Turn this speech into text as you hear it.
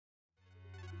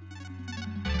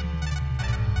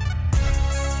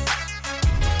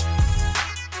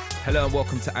Hello and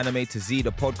welcome to Anime to Z,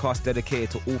 the podcast dedicated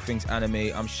to all things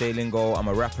anime. I'm Shay Lingo, I'm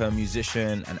a rapper,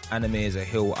 musician, and anime is a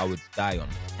hill I would die on.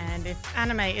 And if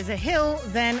anime is a hill,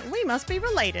 then we must be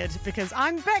related, because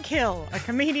I'm Beck Hill, a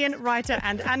comedian, writer,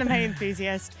 and anime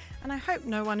enthusiast, and I hope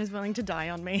no one is willing to die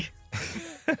on me.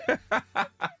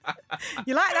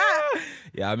 You like that?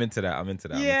 Yeah, I'm into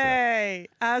that. Yay!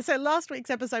 So last week's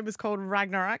episode was called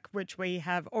Ragnarok, which we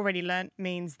have already learnt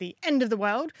means the end of the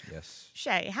world. Yes.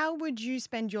 Shay, how would you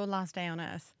spend your last day on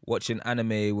Earth? Watching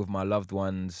anime with my loved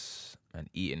ones and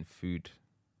eating food.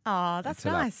 Oh, that's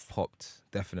until nice. I popped,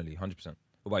 definitely, 100%. What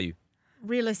about you?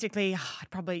 Realistically,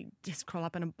 I'd probably just crawl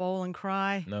up in a ball and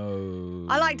cry. No.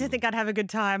 I like to think I'd have a good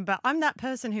time, but I'm that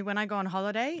person who, when I go on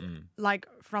holiday, like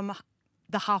from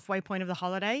the halfway point of the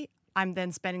holiday, I'm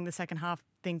then spending the second half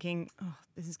thinking, oh,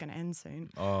 this is going to end soon.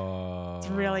 Oh. It's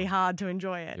really hard to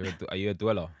enjoy it. Are you a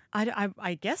dweller?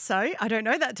 I guess so. I don't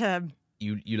know that term.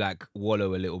 You like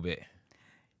wallow a little bit.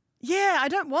 Yeah, I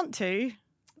don't want to.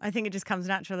 I think it just comes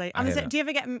naturally. I hear that. Do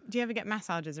you ever get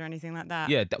massages or anything like that?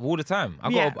 Yeah, all the time.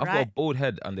 I've got a bald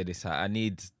head under this hat. I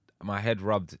need my head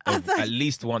rubbed at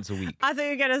least once a week. I thought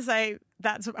you were going to say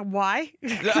that's why.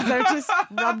 Because I've just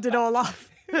rubbed it all off.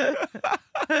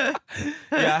 Yeah,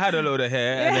 I had a load of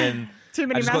hair and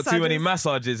then I just got too many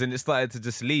massages and it started to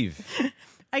just leave.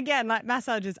 Again, like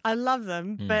massages, I love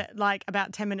them, but like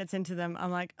about 10 minutes into them,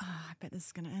 I'm like, oh, I bet this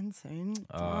is going to end soon.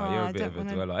 You're a bit of a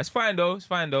dweller. It's fine though.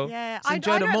 Yeah, Just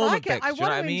enjoy the moment, like it. Bex. Do you know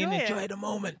what I mean? Enjoy Enjoy the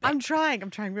moment, Bex. I'm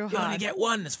trying real hard. You only get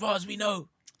one as far as we know.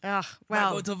 Ugh, Might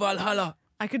well, go to Valhalla.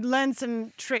 I could learn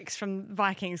some tricks from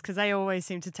Vikings because they always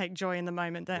seem to take joy in the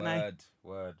moment, don't they?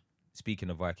 Word. Speaking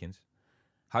of Vikings,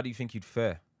 how do you think you'd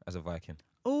fare as a Viking?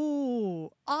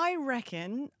 Oh, I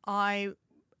reckon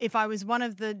if I was one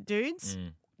of the dudes,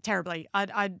 terribly.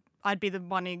 I'd be the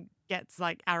one who gets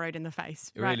like arrowed in the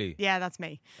face. Right? Really? Yeah, that's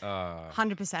me.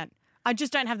 100%. I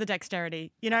just don't have the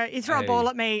dexterity. You know, you throw a Hey. ball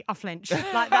at me, I flinch.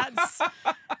 Like that's.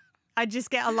 I just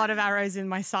get a lot of arrows in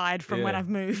my side from when Yeah. I've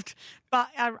moved. But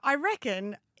I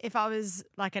reckon if I was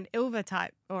like an Ilva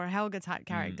type or a Helga type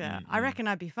character, I reckon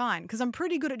I'd be fine because I'm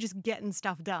pretty good at just getting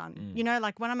stuff done. You know,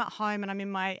 like when I'm at home and I'm in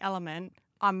my element,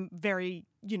 I'm very,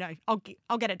 I'll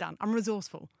get it done. I'm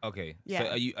resourceful. Okay. Yeah.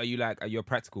 So are you a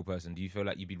practical person? Do you feel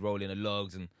like you'd be rolling the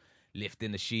logs and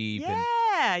lifting the sheep?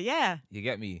 Yeah. You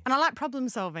get me? And I like problem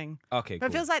solving. Okay, But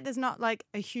cool. it feels like there's not like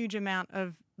a huge amount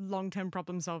of long-term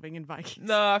problem solving in Vikings.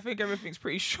 No, I think everything's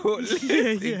pretty short-lived,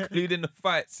 Yeah. including the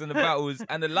fights and the battles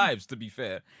and the lives, to be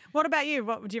fair. What about you?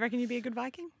 What do you reckon you'd be a good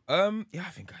Viking? Yeah, I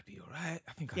think I'd be all right.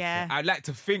 I'd like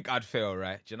to think I'd feel all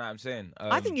right. Do you know what I'm saying?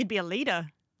 I think you'd be a leader.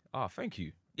 Oh, thank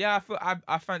you. Yeah,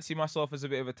 I fancy myself as a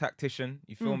bit of a tactician.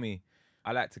 You feel me?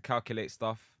 I like to calculate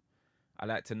stuff. I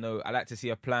like to see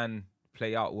a plan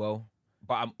play out well.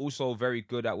 But I'm also very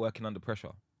good at working under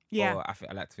pressure. Yeah. Or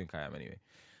I like to think I am anyway.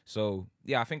 So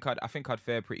yeah, I think I'd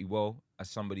fare pretty well as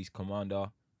somebody's commander,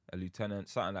 a lieutenant,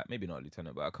 something like, maybe not a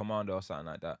lieutenant, but a commander or something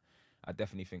like that. I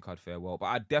definitely think I'd fare well. But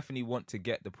I definitely want to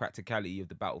get the practicality of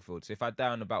the battlefield. So if I die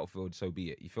on the battlefield, so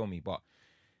be it. You feel me? But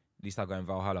at least I go in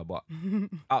Valhalla. But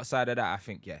outside of that, I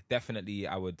think, yeah, definitely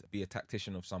I would be a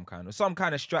tactician of some kind, or some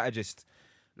kind of strategist.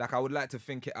 Like I would like to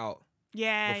think it out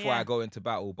before I go into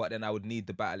battle, but then I would need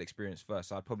the battle experience first.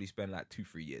 So I'd probably spend like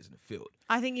 2-3 years in the field.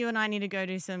 I think you and I need to go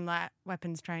do some like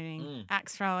weapons training,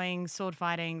 axe throwing, sword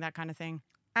fighting, that kind of thing.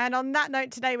 And on that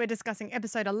note, today we're discussing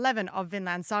episode 11 of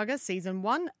Vinland Saga, season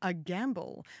 1, A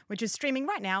Gamble, which is streaming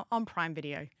right now on Prime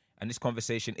Video. And this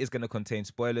conversation is going to contain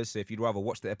spoilers, so if you'd rather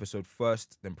watch the episode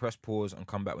first, then press pause and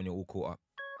come back when you're all caught up.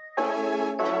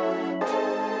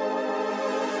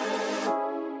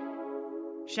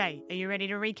 Shay, are you ready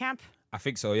to recap? I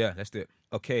think so, yeah. Let's do it.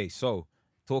 Okay, so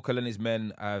Torkel and his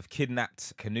men have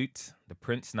kidnapped Canute, the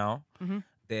prince now.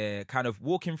 They're kind of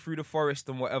walking through the forest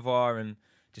and whatever and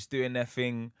just doing their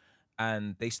thing.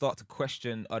 And they start to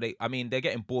question, they're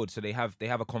getting bored, so they have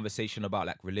a conversation about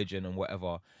like religion and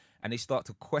whatever. And they start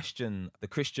to question the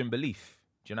Christian belief.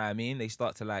 Do you know what I mean? They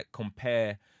start to like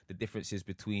compare the differences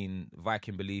between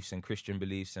Viking beliefs and Christian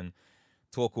beliefs. And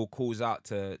Torkel calls out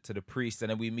to the priest,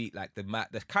 and then we meet like the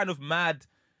kind of mad,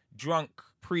 drunk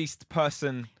priest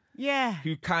person. Yeah.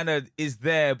 Who kind of is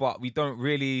there, but we don't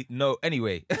really know.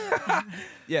 Anyway,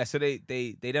 yeah. So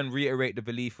they then reiterate the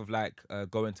belief of like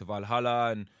going to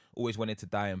Valhalla and always wanting to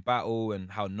die in battle,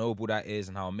 and how noble that is,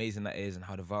 and how amazing that is, and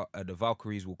how the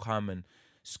Valkyries will come and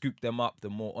scoop them up. The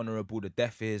more honorable the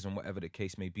death is, and whatever the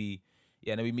case may be.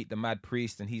 Yeah. And then we meet the mad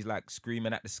priest, and he's like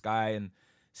screaming at the sky and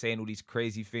saying all these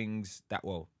crazy things the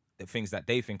things that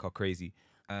they think are crazy.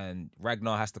 And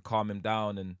Ragnar has to calm him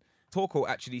down, and Torkel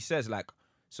actually says like,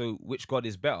 so which god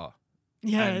is better?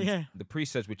 Yeah, and yeah. the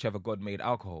priest says whichever god made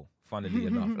alcohol. Funnily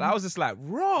enough, I was just like,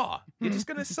 raw. You're just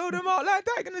gonna sew them out like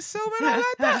that. You're gonna sew them out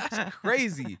like that. That's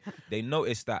crazy. They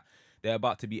noticed that they're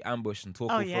about to be ambushed, and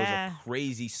Torkel throws a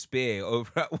crazy spear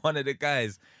over at one of the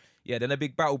guys. Yeah, then a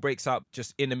big battle breaks up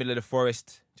just in the middle of the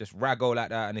forest, just raggo like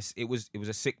that, and it was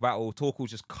a sick battle.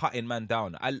 Torkel's just cutting man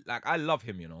down. I love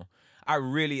him, you know. I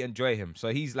really enjoy him. So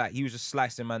he was just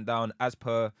slicing man down as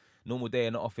per normal day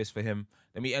in the office for him.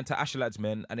 Then we enter Astolad's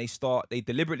men, and they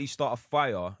deliberately start a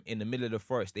fire in the middle of the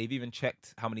forest. They've even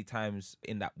checked how many times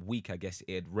in that week, I guess,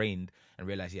 it had rained, and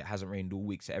realized it hasn't rained all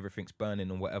week, so everything's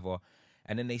burning and whatever.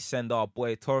 And then they send our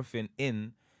boy Thorfinn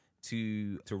in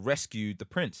to rescue the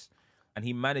prince. And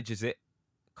he manages it,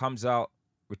 comes out,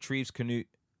 retrieves Canute,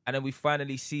 and then we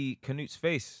finally see Canute's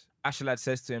face. Astolat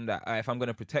says to him that if I'm going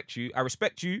to protect you, I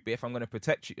respect you, but if I'm going to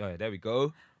protect you... Oh, there we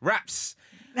go. Raps!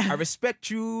 I respect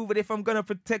you, but if I'm going to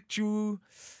protect you,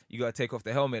 you got to take off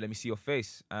the helmet. Let me see your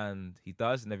face. And he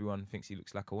does, and everyone thinks he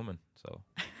looks like a woman. So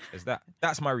there's that.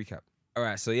 That's my recap. All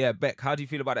right, so yeah, Beck, how do you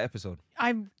feel about the episode?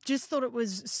 I just thought it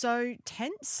was so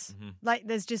tense. Mm-hmm. Like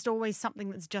there's just always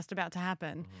something that's just about to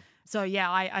happen. Mm-hmm. So yeah,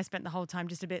 I spent the whole time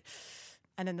just a bit,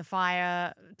 and then the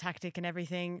fire tactic and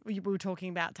everything. We were talking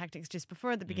about tactics just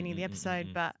before at the beginning of the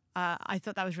episode, but I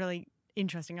thought that was really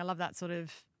interesting. I love that sort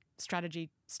of strategy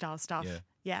style stuff.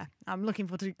 Yeah, I'm looking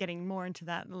forward to getting more into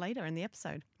that later in the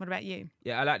episode. What about you?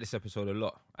 Yeah, I like this episode a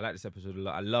lot.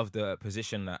 I love the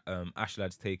position that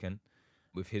Astolad's taken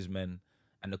with his men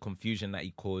and the confusion that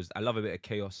he caused. I love a bit of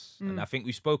chaos. And I think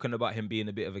we've spoken about him being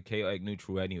a bit of a chaotic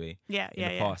neutral anyway in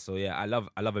the past. So yeah, I love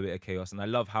a bit of chaos. And I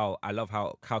love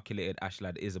how calculated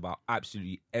Astolad is about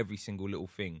absolutely every single little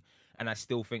thing. And I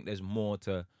still think there's more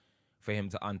for him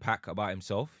to unpack about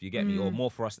himself. You get me? Or more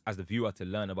for us as the viewer to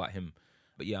learn about him.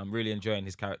 But yeah, I'm really enjoying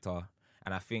his character.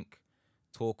 And I think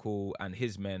Torkel and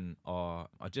his men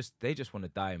they just want to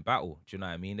die in battle. Do you know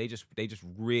what I mean? They just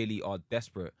really are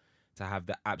desperate to have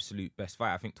the absolute best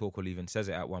fight. I think Torkel even says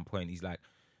it at one point. He's like,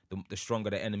 the stronger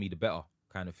the enemy, the better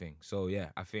kind of thing. So yeah,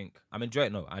 I think I'm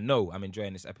enjoying it. I know I'm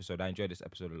enjoying this episode. I enjoyed this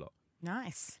episode a lot.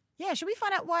 Nice. Yeah, should we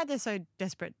find out why they're so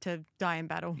desperate to die in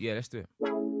battle? Yeah, let's do it.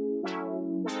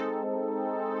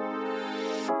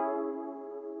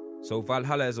 So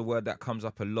Valhalla is a word that comes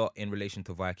up a lot in relation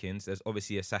to Vikings. There's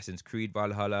obviously Assassin's Creed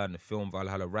Valhalla and the film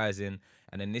Valhalla Rising.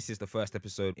 And then this is the first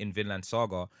episode in Vinland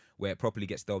Saga where it properly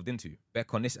gets delved into.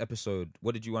 Beck, on this episode,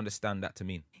 what did you understand that to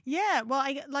mean? Yeah, well,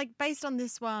 based on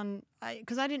this one,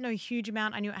 because I didn't know a huge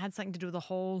amount. I knew it had something to do with the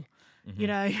whole, you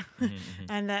know,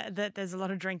 and that there's a lot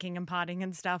of drinking and partying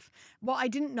and stuff. What I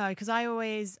didn't know, because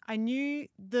I knew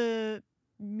the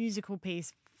musical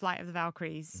piece, Flight of the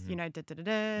Valkyries, you know,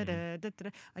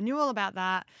 I knew all about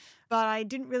that, but I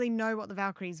didn't really know what the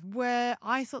Valkyries were.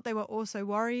 I thought they were also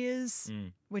warriors,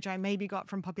 which I maybe got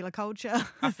from popular culture.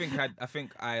 I think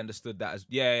I understood that as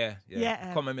yeah.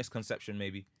 Common misconception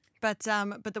maybe. But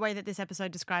the way that this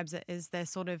episode describes it is they're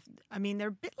sort of, I mean, they're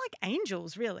a bit like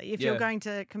angels, really, if you're going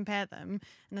to compare them.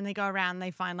 And then they go around and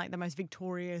they find like the most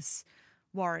victorious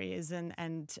warriors and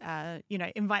you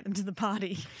know, invite them to the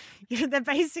party. You know, they're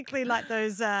basically like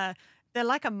those they're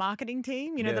like a marketing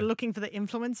team, you know, they're looking for the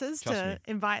influencers to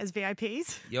invite as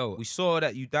VIPs. Yo, we saw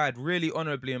that you died really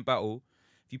honorably in battle.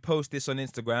 If you post this on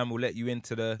Instagram, we'll let you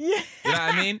into the you know what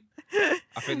I mean?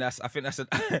 I think that's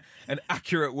an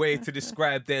accurate way to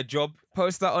describe their job.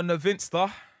 Post that on the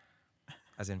Vinsta.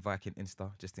 As in Viking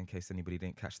Insta, just in case anybody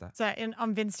didn't catch that. So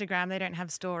on Vinstagram, they don't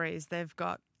have stories. They've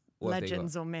got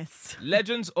legends or myths.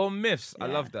 Legends or myths. Yeah. I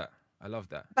love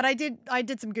that. But I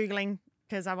did some Googling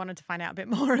because I wanted to find out a bit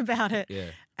more about it.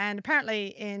 Yeah. And apparently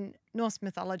in Norse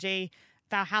mythology,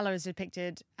 Valhalla is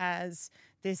depicted as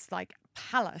this like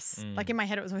palace. Like in my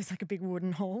head, it was always like a big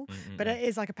wooden hall, but it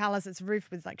is like a palace. It's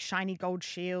roofed with like shiny gold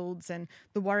shields, and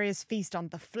the warriors feast on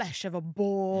the flesh of a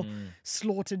boar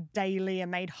slaughtered daily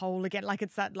and made whole again. Like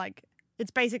it's that like,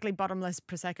 it's basically bottomless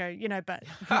Prosecco, you know, but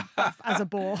as a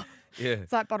boar. Yeah.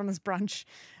 It's like bottomless brunch.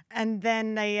 And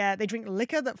then they drink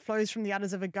liquor that flows from the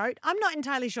udders of a goat. I'm not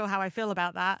entirely sure how I feel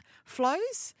about that.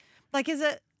 Flows? Like, is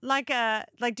it like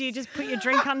do you just put your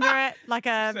drink under it like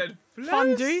a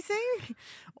fondue thing?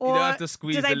 Or you don't have to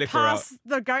squeeze the liquor out. Do they pass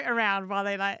the goat around while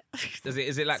they like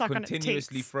is it like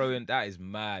continuously flowing? That is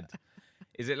mad.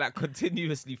 Is it like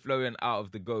continuously flowing out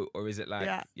of the goat, or is it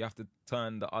like you have to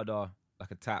turn the udder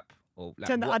like a tap? Or like,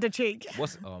 turn the other cheek.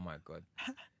 Oh my God.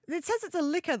 It says it's a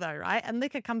liquor though, right? And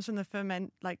liquor comes from the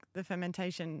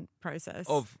fermentation process.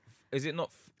 Is it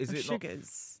not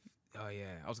sugars? Oh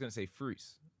yeah, I was gonna say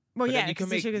fruits. Well, but yeah, you can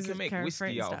make whiskey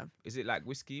fruit out of, is it like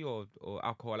whiskey or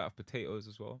alcohol out of potatoes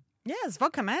as well? Yeah, it's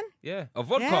vodka, man. Yeah. A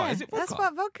vodka. Yeah, Is it vodka? that's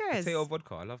what vodka is. Potato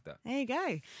vodka. I love that. There you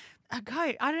go. I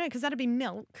don't know, because that'd be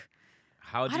milk.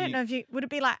 How do I don't you... know if you... Would it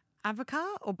be like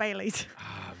Avoca or Bailey's?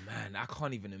 Ah, man, I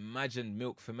can't even imagine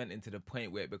milk fermenting to the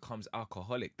point where it becomes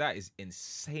alcoholic. That is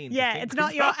insane. to Yeah, think it's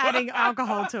not you're about. adding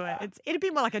alcohol to it. It'd be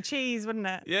more like a cheese, wouldn't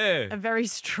it? Yeah. A very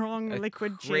strong A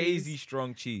liquid crazy cheese.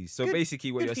 strong cheese. So Good-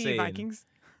 basically what Good you're for you, saying, Vikings.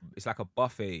 it's like a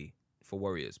buffet for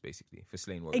warriors, basically, for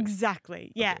slain warriors.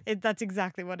 Exactly. Yeah, Okay. that's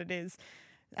exactly what it is.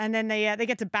 And then they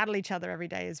get to battle each other every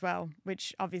day as well,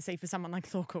 which obviously for someone like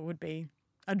Thorkel would be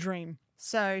a dream.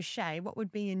 So, Shay, what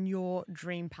would be in your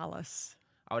dream palace?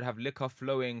 I would have liquor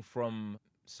flowing from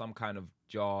some kind of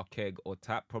jar, keg, or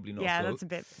tap. Probably not. Yeah, a that's a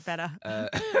bit better.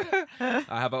 I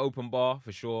have an open bar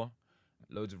for sure.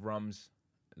 Loads of rums,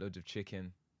 loads of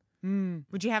chicken.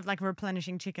 Would you have like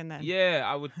replenishing chicken then? Yeah,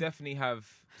 I would definitely have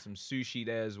some sushi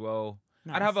there as well.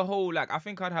 Nice. I'd have a whole I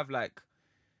think I'd have like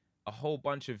a whole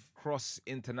bunch of cross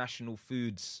international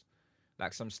foods.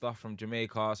 Like some stuff from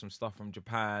Jamaica, some stuff from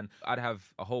Japan. I'd have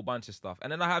a whole bunch of stuff.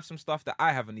 And then I have some stuff that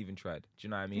I haven't even tried. Do you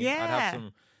know what I mean? I'd Yeah. have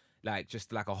some,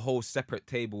 just like a whole separate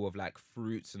table of like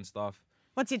fruits and stuff.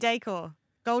 What's your decor?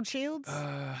 Gold shields?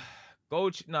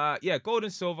 Gold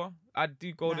and silver. I'd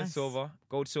do gold and Nice. silver.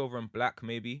 Gold, silver, and black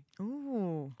maybe.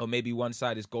 Ooh. Or maybe one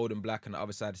side is gold and black and the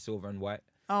other side is silver and white.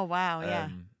 Oh, wow, yeah.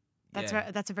 That's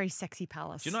That's a very sexy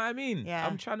palace. Do you know what I mean? Yeah.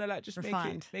 I'm trying to just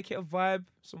Refined. make it a vibe,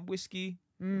 some whiskey,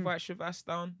 invite Shavas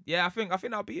down. Yeah, I think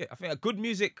that'll be it. I think good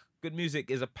music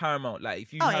is a paramount. Like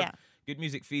if you have yeah. good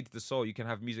music feeds the soul, you can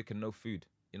have music and no food.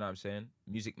 You know what I'm saying?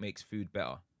 Music makes food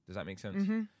better. Does that make sense?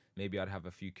 Mm-hmm. Maybe I'd have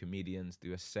a few comedians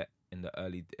do a set in the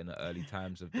early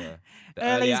times of the Early's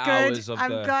earlier good. hours of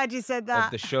I'm the glad you said that.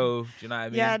 of the show. Do you know what I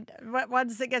mean? Yeah,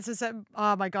 once it gets to certain,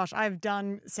 oh my gosh, I've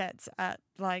done sets at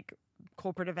like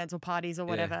corporate events or parties or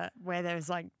whatever where there's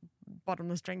like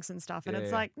bottomless drinks and stuff, and Yeah,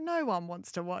 it's yeah. like no one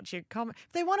wants to watch you. If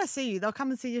they want to see you, they'll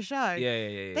come and see your show.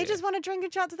 Yeah. They just want to drink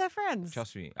and chat to their friends.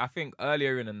 Trust me. I think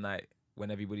earlier in the night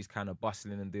when everybody's kind of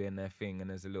bustling and doing their thing and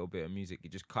there's a little bit of music, you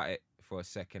just cut it for a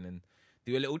second and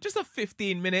do just a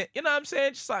 15-minute, you know what I'm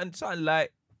saying? Just something light.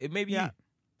 It maybe Yeah. you.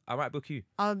 I might book you.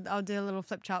 I'll do a little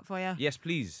flip chart for you. Yes,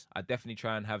 please. I definitely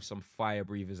try and have some fire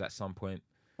breathers at some point.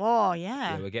 Oh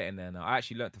Yeah, yeah. we're getting there now. I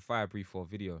actually learned to fire breathe for a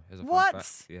video. As a What? Fun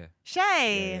fact. Yeah.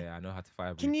 Shay, Yeah, I know how to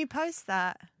fire breathe. can you post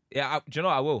that? Yeah, do you know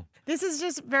what? I will. This is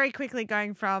just very quickly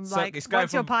going from So like it's going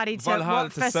what's your from party to Valhalla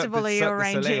what to Cirque festival du are you Soleil or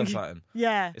arranging? something.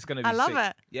 Yeah, It's gonna be I love sick.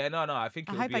 it. Yeah, no. I think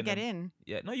I it'll hope be I in get the- in.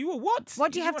 Yeah, no, you will. What?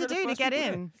 What do you You're have to one of the do to first get people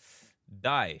there. in?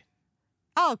 Die.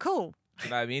 Oh, cool. You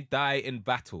know what I mean? Die in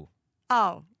battle.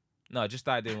 Oh, No, just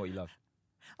die doing what you love.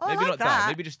 oh, Maybe I like not that. die.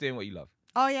 Maybe just doing what you love.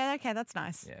 Oh yeah, okay, that's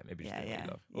nice. Yeah, maybe just Yeah, doing what yeah, you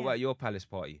love. What yeah. about your palace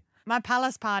party? My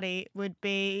palace party would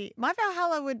be my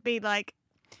Valhalla would be like,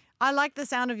 I like the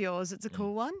sound of yours. It's a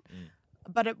cool one,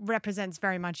 but it represents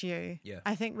very much you. Yeah.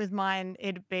 I think with mine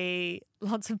it'd be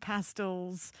lots of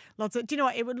pastels, lots of. Do you know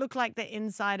what? It would look like the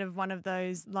inside of one of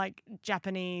those like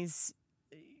Japanese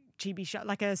chibi shop,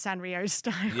 like a Sanrio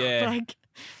style. Yeah.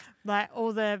 like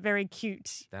all the very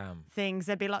cute Damn. things.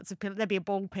 There'd be lots of there'd be a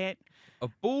ball pit. A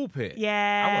ball pit?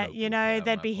 Yeah, wanna- you know, yeah, I there'd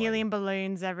wanna be party. helium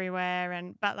balloons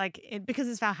everywhere, but like because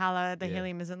it's Valhalla, the Yeah.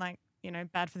 helium isn't like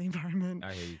bad for the environment.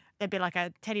 I hear you. There'd be like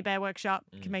a teddy bear workshop.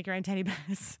 You can make your own teddy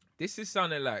bears. This is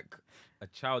sounding like a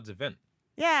child's event.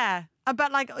 Yeah,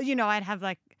 but like I'd have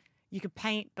like you could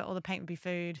paint, but all the paint would be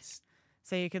food.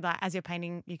 So you could like as you're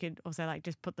painting, you could also like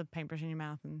just put the paintbrush in your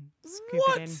mouth and scoop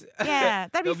it in. Yeah,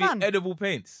 that'd be There'll fun. be edible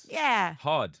paints. Yeah,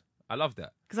 Hard. I love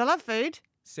that. because I love food.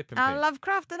 Sipping And I paint. love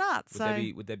craft and art. So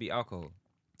Would there be alcohol?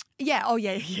 yeah, oh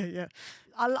yeah.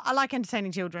 I like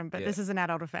entertaining children, but Yeah. this is an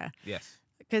adult affair. Yes.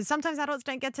 Because sometimes adults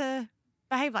don't get to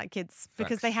behave like kids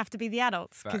because they Facts. have to be the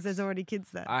adults because there's Facts. already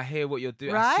kids there. I hear what you're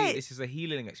doing. I see Right? this is a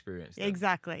healing experience. then.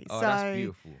 Exactly. Oh, so that's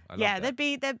beautiful. I love yeah, that.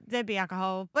 there'd be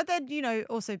alcohol, but there'd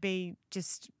also be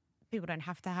just people don't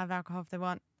have to have alcohol if they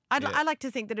want. Yeah. I like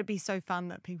to think that it'd be so fun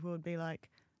that people would be like,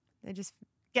 they just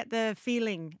get the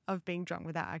feeling of being drunk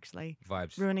without actually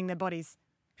Vibes. ruining their bodies.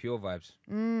 Pure vibes.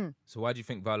 Mm. So why do you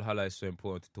think Valhalla is so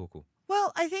important to Torkel?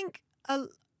 Well, I think a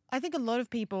lot of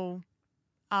people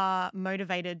are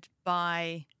motivated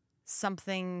by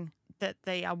something that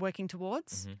they are working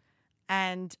towards. Mm-hmm.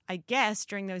 And I guess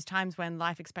during those times when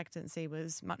life expectancy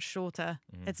was much shorter,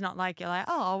 it's not like you're like,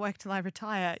 oh, I'll work till I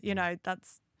retire. You know,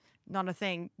 that's not a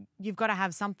thing. You've got to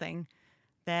have something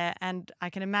there. And I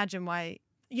can imagine why,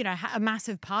 a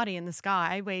massive party in the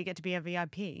sky where you get to be a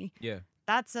VIP. Yeah.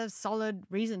 That's a solid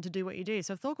reason to do what you do.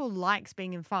 So if Thorkel likes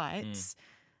being in fights,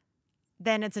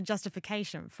 then it's a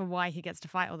justification for why he gets to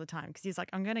fight all the time. Because he's like,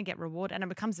 I'm going to get rewarded. And it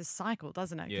becomes this cycle,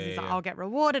 doesn't it? Because Yeah, he's like, yeah. I'll get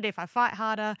rewarded if I fight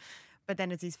harder. but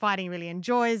then as he's fighting, he really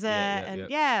enjoys it. Yeah,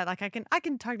 yeah. Like I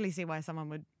can totally see why someone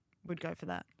would go for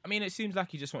that. I mean, it seems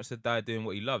like he just wants to die doing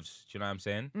what he loves. Do you know what I'm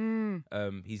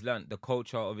saying? He's learned the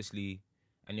culture, obviously,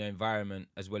 and your environment,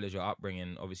 as well as your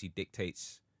upbringing, obviously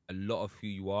dictates a lot of who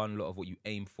you are and a lot of what you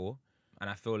aim for. And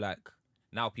I feel like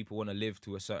now people want to live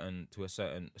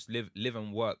live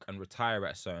and work and retire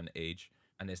at a certain age.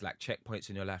 And there's like checkpoints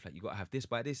in your life, like you got to have this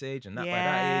by this age and that by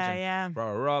that age, and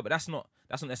rah, rah, rah. But that's not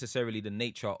necessarily the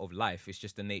nature of life. It's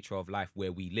just the nature of life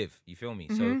where we live. You feel me?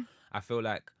 So I feel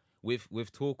like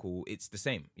with Torkel, it's the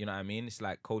same. You know what I mean? It's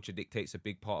like culture dictates a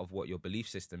big part of what your belief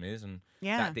system is, and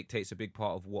that dictates a big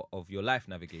part of your life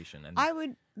navigation. And I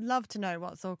would love to know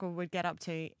what Torkel would get up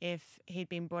to if he'd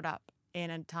been brought up in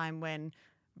a time when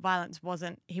violence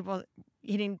wasn't.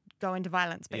 He didn't go into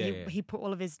violence, but he put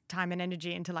all of his time and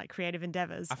energy into like creative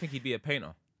endeavors. I think he'd be a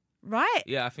painter. Right.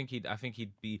 Yeah, I think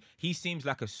he'd be. He seems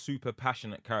like a super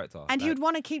passionate character, and he would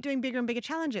want to keep doing bigger and bigger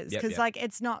challenges because, like,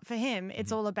 it's not for him.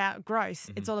 It's all about growth.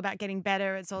 It's all about getting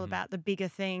better. It's all about the bigger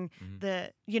thing.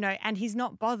 And he's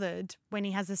not bothered when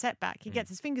he has a setback. He gets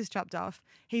his fingers chopped off.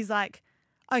 He's like,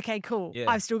 okay, cool. Yeah.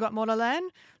 I've still got more to learn.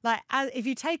 Like, if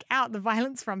you take out the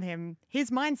violence from him,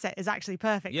 his mindset is actually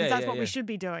perfect because that's what we should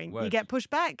be doing. Word. You get pushed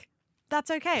back. That's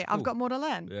okay. Cool. I've got more to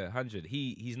learn. Yeah, 100.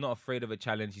 He's not afraid of a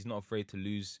challenge. He's not afraid to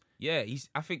lose. Yeah,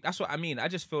 I think that's what I mean. I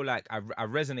just feel like I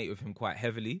resonate with him quite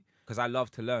heavily because I love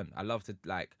to learn. I love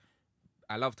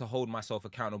to hold myself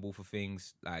accountable for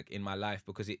things like in my life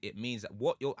because it means that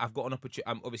I've got an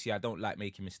opportunity. Obviously, I don't like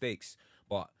making mistakes,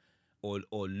 but or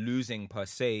losing per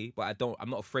se. But I'm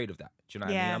not afraid of that. Do you know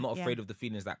what I mean? I'm not afraid of the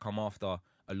feelings that come after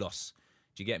a loss.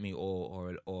 Do you get me?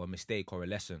 Or a mistake or a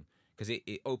lesson. Because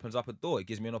it opens up a door. It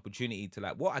gives me an opportunity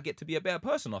to I get to be a better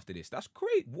person after this. That's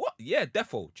great. What? Yeah,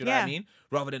 defo. Do you know what I mean?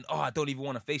 Rather than, I don't even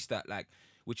want to face that.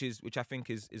 Which I think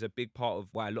is a big part of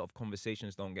why a lot of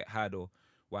conversations don't get had or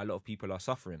why a lot of people are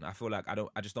suffering. I feel like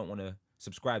I just don't want to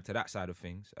subscribe to that side of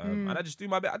things. And I just do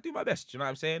my best. I do my best. Do you know what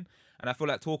I'm saying? And I feel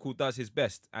like Torkel does his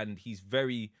best and he's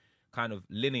very kind of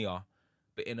linear,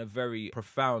 but in a very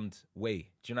profound way.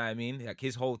 Do you know what I mean? Like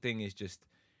his whole thing is just,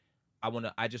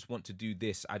 I just want to do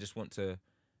this. I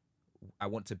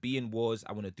want to be in wars.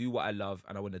 I want to do what I love,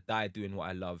 and I want to die doing what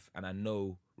I love. And I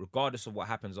know, regardless of what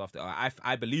happens after,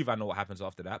 I believe I know what happens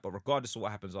after that. But regardless of what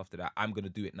happens after that, I'm gonna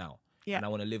do it now. Yeah. And I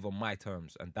want to live on my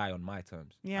terms and die on my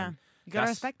terms. Yeah, and you gotta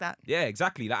respect that. Yeah,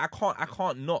 exactly. Like I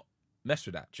can't not mess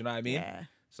with that. Do you know what I mean? Yeah.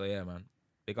 So yeah, man,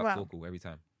 big up Torkel every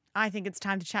time. I think it's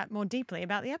time to chat more deeply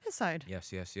about the episode.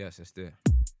 Yes. Let's do it.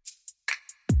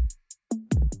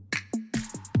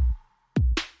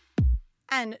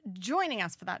 And joining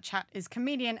us for that chat is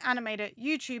comedian, animator,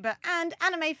 YouTuber, and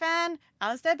anime fan,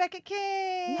 Alistair Beckett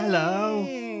King. Hello.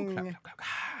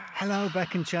 Hello,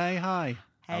 Beck and Che. Hi.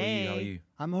 Hey. How are you?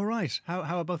 I'm all right. How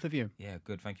are both of you? Yeah,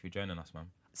 good. Thank you for joining us, man.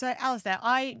 So, Alistair,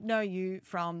 I know you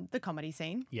from the comedy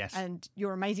scene. Yes. And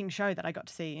your amazing show that I got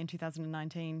to see in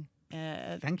 2019.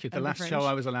 Thank you. The last show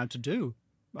I was allowed to do,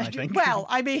 I think. Well,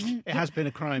 I mean... It has been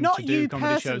a crime not to do you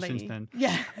comedy personally. shows since then.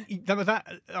 Yeah.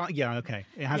 Yeah, okay.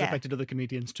 It has affected other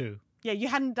comedians too. Yeah, you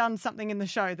hadn't done something in the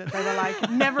show that they were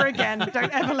like, never again,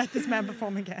 don't ever let this man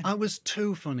perform again. I was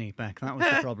too funny, Beck. That was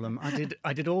the problem.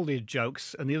 I did all the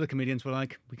jokes, and the other comedians were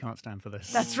like, we can't stand for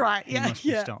this. That's right. He must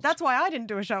be stopped. That's why I didn't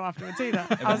do a show afterwards either.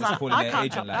 I was like, calling I their can't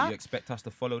agent top that. you expect us to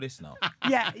follow this now?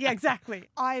 Yeah, exactly.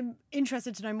 I'm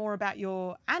interested to know more about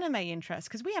your anime interest,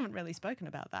 because we haven't really spoken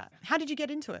about that. How did you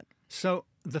get into it? So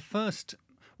the first...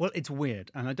 Well, it's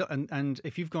weird, and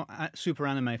if you've got super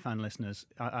anime fan listeners,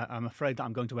 I'm afraid that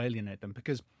I'm going to alienate them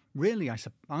because really, I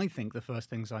think the first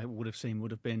things I would have seen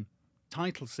would have been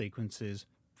title sequences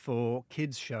for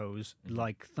kids shows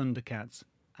like Thundercats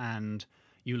and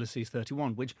Ulysses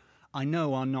 31, which I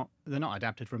know they're not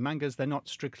adapted from mangas, they're not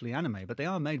strictly anime, but they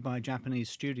are made by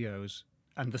Japanese studios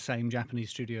and the same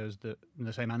Japanese studios the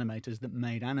same animators that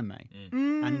made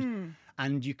anime,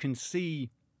 and you can see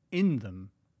in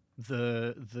them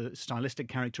the stylistic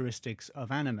characteristics of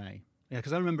anime. Yeah,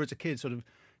 because I remember as a kid sort of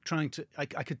trying to... I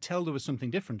could tell there was something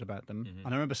different about them. Mm-hmm. And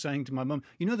I remember saying to my mum,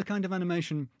 you know the kind of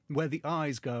animation where the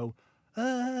eyes go... For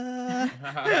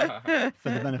the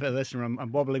benefit of the listener,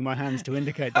 I'm wobbling my hands to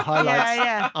indicate the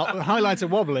highlights. The highlights are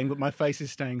wobbling, but my face is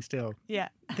staying still. Yeah.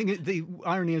 I think the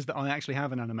irony is that I actually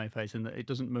have an anime face and that it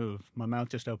doesn't move. My mouth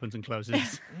just opens and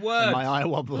closes. And my eye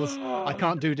wobbles. I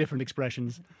can't do different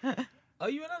expressions. Are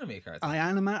you an anime character? I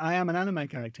am an anime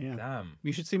character, yeah. Damn.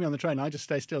 You should see me on the train. I just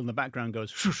stay still and the background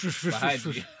goes... Behind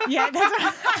you. Yeah,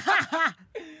 that's right.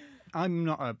 I'm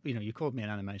not a, you called me an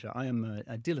animator. I am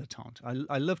a dilettante.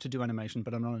 I love to do animation,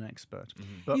 but I'm not an expert.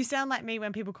 But You sound like me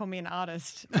when people call me an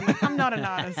artist. I'm like, I'm not an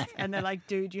artist. And they're like,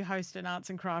 dude, you host an arts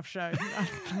and crafts show.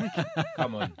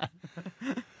 Come on.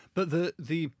 But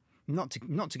the not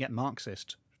to get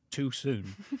Marxist too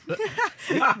soon, but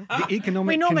the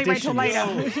economic We normally wait till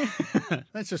conditions- later.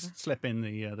 Let's just slip in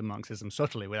the Marxism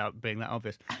subtly without being that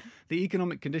obvious. The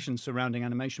economic conditions surrounding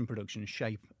animation production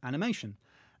shape animation,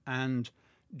 and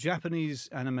Japanese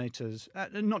animators,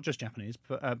 not just Japanese,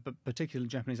 but particularly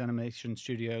Japanese animation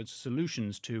studios'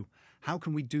 solutions to how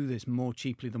can we do this more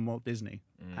cheaply than Walt Disney,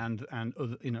 and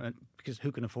other, because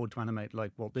who can afford to animate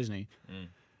like Walt Disney,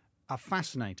 are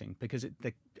fascinating because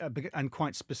and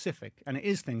quite specific. And it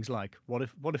is things like what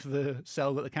if the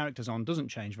cell that the character's on doesn't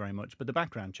change very much, but the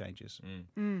background changes.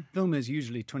 Film is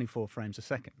usually 24 frames a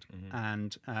second,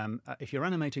 and if you're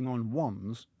animating on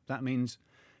ones, that means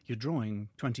you're drawing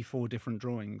 24 different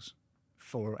drawings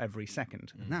for every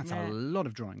second. And that's a lot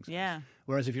of drawings. Yeah.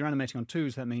 Whereas if you're animating on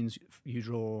twos, that means you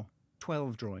draw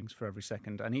 12 drawings for every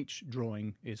second, and each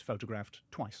drawing is photographed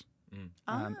twice.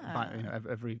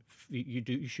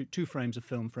 You shoot 2 frames of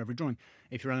film for every drawing.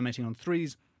 If you're animating on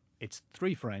threes, it's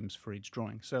 3 frames for each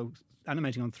drawing. So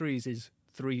animating on threes is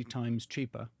 3 times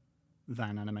cheaper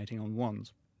than animating on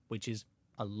ones, which is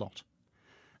a lot.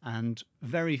 And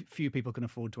very few people can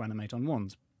afford to animate on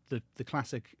ones. The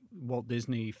classic Walt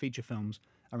Disney feature films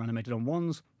are animated on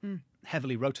ones,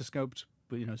 heavily rotoscoped,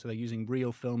 but, so they're using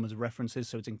real film as references,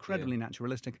 so it's incredibly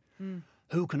naturalistic.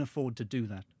 Who can afford to do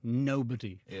that?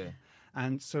 Nobody. Yeah.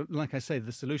 And so, like I say,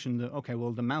 the solution that, okay,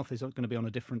 well, the mouth is going to be on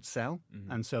a different cell,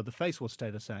 and so the face will stay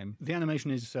the same. The animation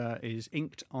is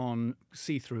inked on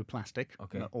see-through plastic,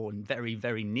 or very,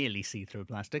 very nearly see-through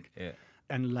plastic,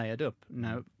 and layered up.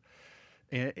 Now,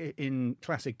 in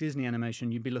classic Disney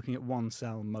animation, you'd be looking at one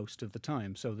cell most of the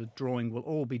time, so the drawing will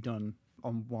all be done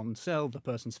on one cell. The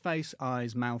person's face,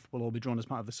 eyes, mouth will all be drawn as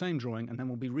part of the same drawing, and then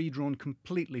will be redrawn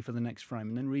completely for the next frame,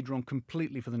 and then redrawn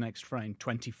completely for the next frame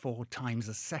 24 times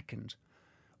a second.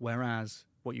 Whereas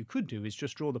what you could do is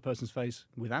just draw the person's face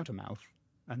without a mouth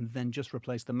and then just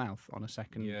replace the mouth on a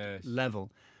second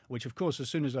level, which, of course, as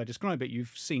soon as I describe it,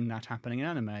 you've seen that happening in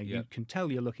anime. Yep. You can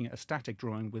tell you're looking at a static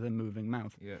drawing with a moving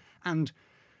mouth. Yep. And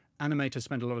animators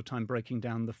spend a lot of time breaking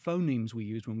down the phonemes we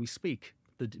use when we speak,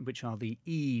 which are the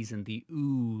E's and the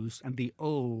Oo's and the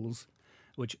O's,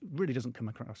 which really doesn't come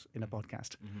across in a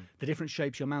podcast. The different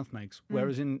shapes your mouth makes,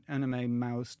 whereas in anime,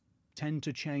 mouths tend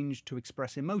to change to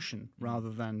express emotion rather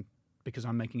than because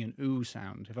I'm making an ooh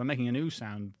sound. If I'm making an ooh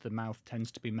sound, the mouth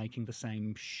tends to be making the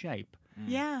same shape.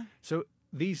 Yeah. So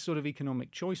these sort of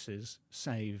economic choices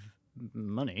save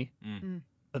money,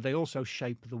 but they also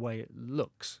shape the way it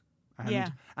looks.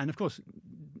 And of course,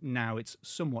 now it's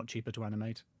somewhat cheaper to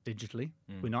animate digitally.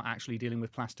 We're not actually dealing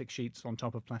with plastic sheets on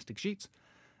top of plastic sheets,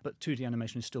 but 2D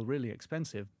animation is still really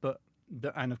expensive.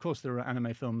 And of course, there are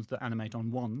anime films that animate on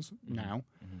ones now.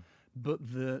 But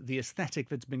the aesthetic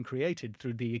that's been created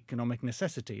through the economic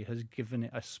necessity has given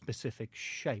it a specific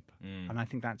shape. And I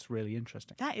think that's really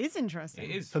interesting. That is interesting.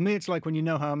 It is. For me, it's like when you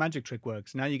know how a magic trick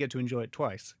works. Now you get to enjoy it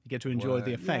twice. You get to enjoy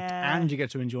the effect, and you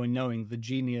get to enjoy knowing the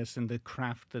genius and the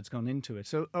craft that's gone into it.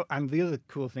 So, and the other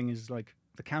cool thing is, like,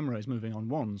 the camera is moving on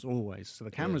ones always. So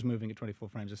the camera's moving at 24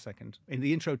 frames a second. In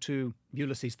the intro to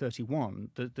Ulysses 31,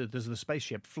 there's the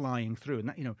spaceship flying through, and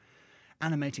that,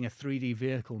 animating a 3D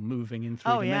vehicle moving in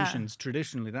 3 dimensions,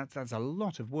 traditionally, that's a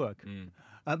lot of work.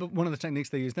 But one of the techniques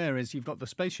they use there is you've got the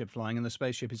spaceship flying, and the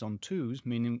spaceship is on twos,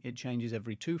 meaning it changes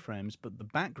every 2 frames, but the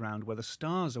background, where the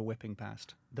stars are whipping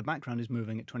past, the background is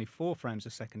moving at 24 frames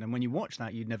a second. And when you watch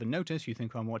that, you'd never notice. You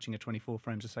think, I'm watching a 24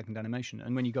 frames a second animation.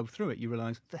 And when you go through it, you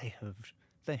realise they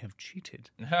have cheated.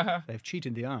 They've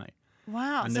cheated the eye.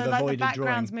 Wow. And So they've like the avoided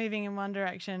background's drawing. moving in one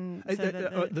direction.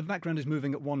 So The background is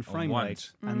moving at 1 frame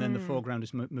rate, and then the foreground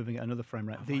is moving at another frame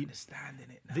rate. I'm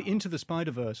understanding it now. The Into the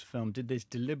Spider-Verse film did this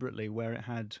deliberately, where it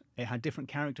had different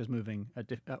characters moving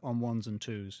on ones and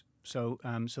twos. So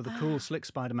the cool, slick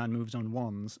Spider-Man moves on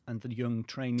ones, and the young,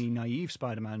 trainee, naive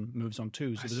Spider-Man moves on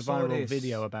twos. There was a viral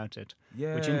video about it,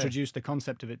 which introduced the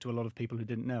concept of it to a lot of people who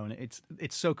didn't know. And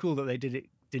it's so cool that they did it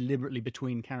deliberately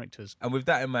between characters. And with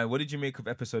that in mind, what did you make of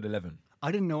episode 11?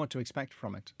 I didn't know what to expect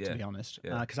from it, to be honest,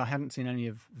 because I hadn't seen any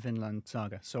of Vinland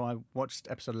Saga. So I watched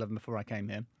episode 11 before I came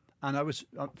here. And I was,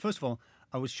 first of all,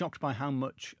 I was shocked by how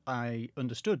much I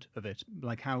understood of it,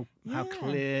 like how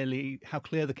clear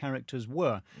the characters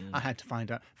were. I had to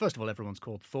find out. First of all, everyone's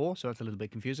called Thor, so that's a little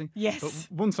bit confusing. Yes. But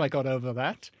once I got over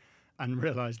that and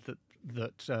realised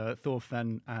that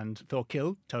Thorfinn and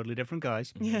Thorkill, totally different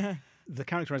guys. Yeah. The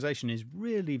characterization is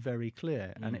really very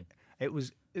clear, and It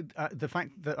was the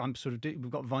fact that I'm sort of we've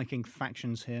got Viking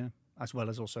factions here, as well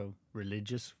as also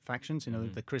religious factions. You know,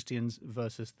 the Christians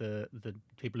versus the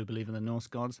people who believe in the Norse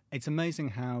gods. It's amazing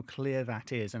how clear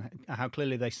that is, and how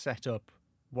clearly they set up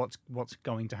what's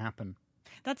going to happen.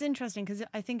 That's interesting, because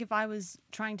I think if I was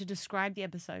trying to describe the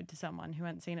episode to someone who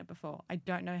hadn't seen it before, I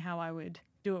don't know how I would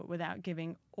do it without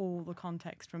giving all the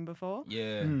context from before.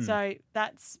 Yeah. So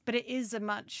but it is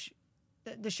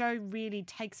the show really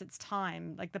takes its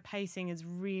time. Like, the pacing is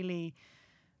really,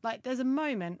 like, there's a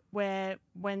moment where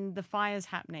when the fire's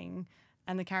happening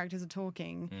and the characters are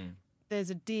talking, there's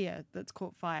a deer that's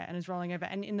caught fire and is rolling over.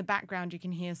 And in the background, you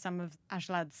can hear some of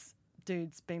Ashlad's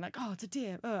dudes being like, oh, it's a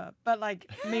deer. But, like,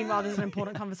 meanwhile, there's an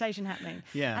important conversation happening.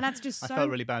 Yeah. And that's just so... I felt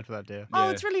really bad for that deer.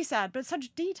 Oh, it's really sad, but it's such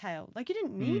detail. Like, you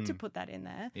didn't need to put that in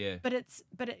there. Yeah. But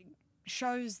it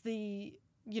shows the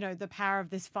power of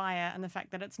this fire, and the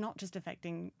fact that it's not just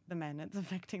affecting the men, it's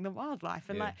affecting the wildlife.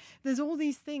 And like, there's all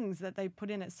these things that they put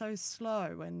in. It's so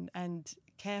slow and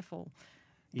careful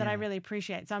that I really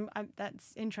appreciate. So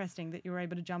that's interesting that you were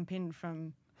able to jump in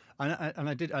from...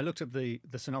 I looked up the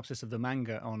synopsis of the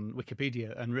manga on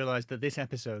Wikipedia and realised that this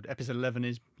episode 11,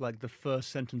 is like the first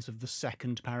sentence of the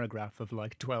second paragraph of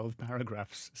like 12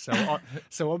 paragraphs. So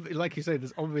like you say,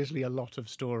 there's obviously a lot of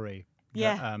story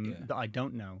that I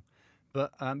don't know.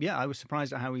 But I was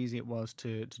surprised at how easy it was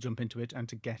to jump into it and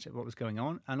to get at what was going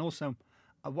on. And also,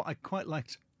 what I quite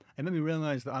liked, it made me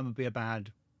realise that I would be a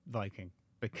bad Viking,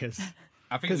 because...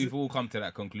 I think we've all come to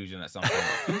that conclusion at some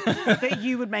point. That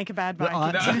you would make a bad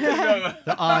Viking.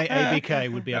 That I,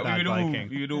 ABK, would be a bad Viking.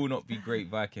 We would all not be great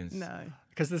Vikings. No.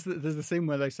 Because there's the scene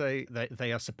where they say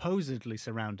they are supposedly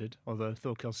surrounded, although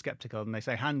Thorkel's sceptical, and they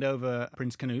say, hand over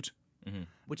Prince Canute,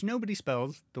 which nobody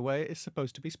spells the way it's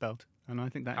supposed to be spelled. And I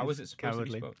think that How is it supposed cowardly.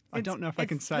 to be spelled? I don't know if I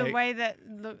can say the way that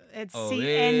it's Oh,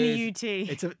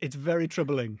 C-N-U-T. it's very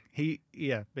troubling.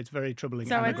 It's very troubling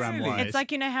So anagram-wise. it's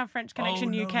like, you know how French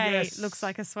Connection UK looks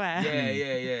like a swear.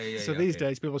 Yeah. So these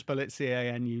days people spell it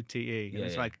C-A-N-U-T-E. And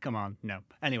it's like, come on, no.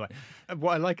 Anyway,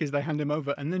 what I like is they hand him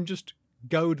over and then just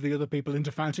goad the other people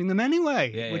into fighting them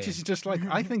anyway. Which is just like,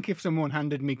 I think if someone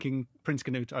handed me King Prince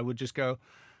Canute, I would just go,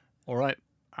 all right,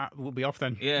 we'll be off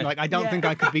then. Yeah. Like, I don't think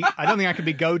I could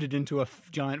be goaded into a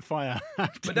giant fire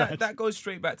after But that goes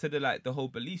straight back to the whole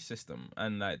belief system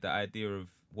and like the idea of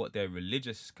what their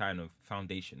religious kind of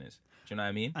foundation is. Do you know what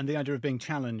I mean? And the idea of being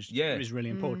challenged is really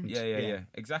important. Yeah,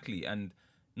 exactly. And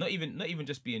not even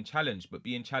just being challenged, but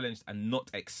being challenged and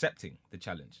not accepting the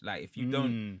challenge. Like, if you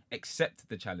don't accept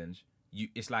the challenge,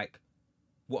 it's like,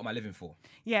 what am I living for?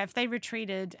 Yeah, if they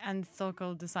retreated and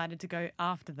Thorkel decided to go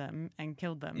after them and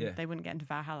killed them, they wouldn't get into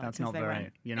Valhalla. That's not very...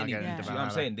 You're not getting into You know Valhalla.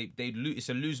 what I'm saying? It's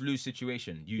a lose-lose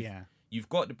situation. You've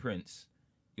got the prince.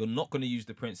 You're not going to use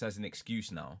the prince as an excuse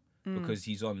now because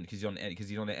he's on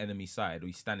the enemy side, or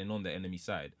he's standing on the enemy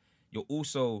side. You're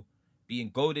also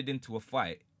being goaded into a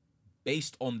fight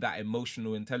based on that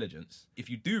emotional intelligence. If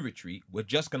you do retreat, we're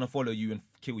just going to follow you and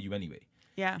kill you anyway.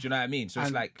 Yeah. Do you know what I mean? So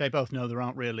it's like... They both know there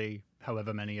aren't really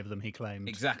however many of them he claimed.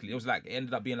 Exactly. It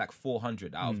ended up being like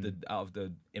 400 out of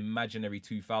the imaginary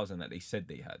 2,000 that they said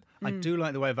they had. I do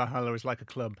like the way Valhalla is like a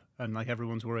club, and like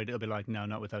everyone's worried it'll be like, no,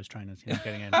 not with those trainers. You're not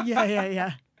getting in.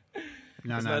 Yeah.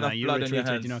 No, enough you blood on your retreated.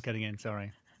 hands. You're not getting in.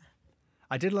 Sorry.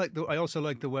 I also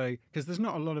like the way, because there's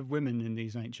not a lot of women in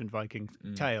these ancient Viking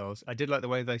tales. I did like the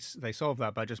way they solved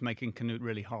that by just making Canute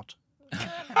really hot.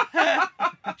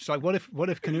 It's like, what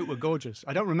if Canute were gorgeous?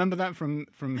 I don't remember that from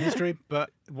history, but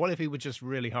what if he was just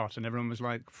really hot and everyone was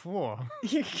like, "Whoa!"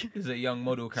 He's a young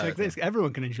model character. Like this,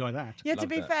 everyone can enjoy that. Yeah, to Love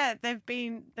be that. fair,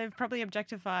 they've probably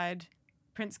objectified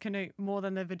Prince Canute more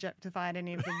than they've objectified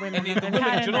any of the women. Do they've you know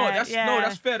had what? in That's there.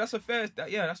 that's fair. That's fair.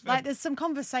 That's fair. Like, there's some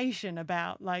conversation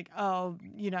about, like,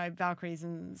 Valkyries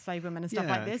and slave women and stuff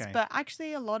Yeah, like this, okay. but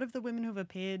actually a lot of the women who've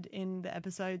appeared in the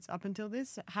episodes up until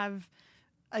this have,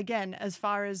 again, as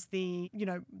far as the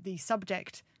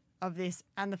subject of this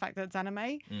and the fact that it's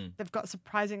anime, they've got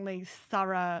surprisingly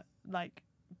thorough, like,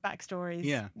 backstories.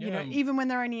 Yeah. Even when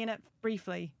they're only in it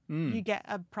briefly, you get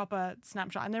a proper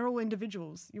snapshot, and they're all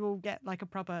individuals. You all get like a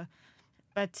proper.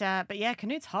 But yeah,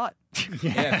 Canute's hot.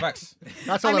 Yeah, facts.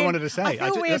 That's all I wanted to say. I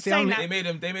feel weird that's the saying only-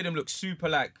 that. They made him look super,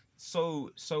 like,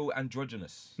 so Mm.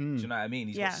 androgynous. Do you know what I mean?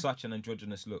 He's got such an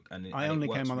androgynous look, and I only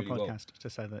came on the really podcast to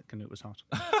say that Canute was hot.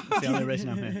 That's the only reason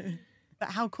I'm here. But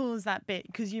how cool is that bit?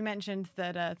 Because you mentioned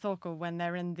that Thorkel, when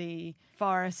they're in the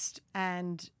forest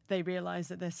and they realize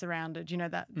that they're surrounded. You know,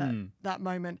 that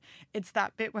moment. It's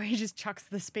that bit where he just chucks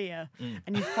the spear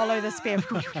and you follow the spear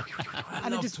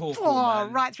and it just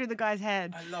right through the guy's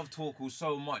head. I love Torkel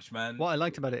so much, man. What I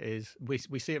liked about it is we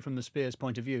see it from the spear's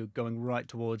point of view going right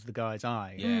towards the guy's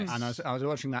eye. Yes. And I was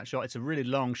watching that shot. It's a really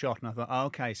long shot, and I thought, oh,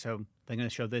 okay, so they're going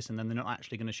to show this, and then they're not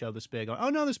actually going to show the spear going, oh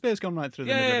no, the spear's gone right through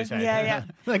the middle of his head. Yeah.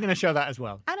 They're going to show that as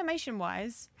well.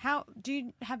 Animation-wise, how do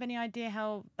you have any idea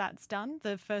how that's done?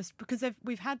 The first, because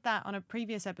we've had that on a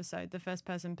previous episode, the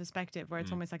first-person perspective, where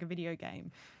it's almost like a video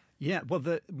game. Yeah, well,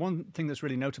 the one thing that's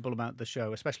really notable about the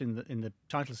show, especially in the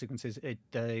title sequences,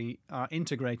 they are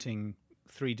integrating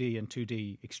 3D and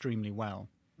 2D extremely well.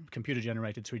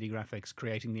 Computer-generated 3D graphics,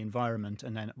 creating the environment,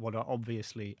 and then what are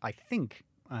obviously, I think,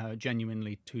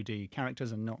 genuinely 2D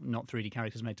characters and not 3D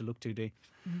characters made to look 2D.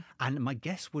 And my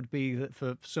guess would be that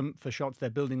for shots they're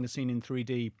building the scene in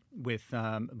 3D with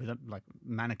like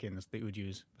mannequins that you would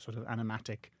use, sort of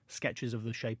animatic sketches of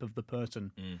the shape of the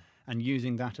person, and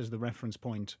using that as the reference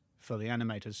point for the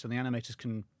animators. So the animators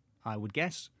can, I would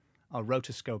guess, are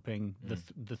rotoscoping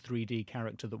the 3D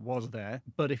character that was there.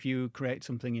 But if you create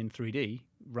something in 3D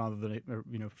rather than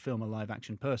film a live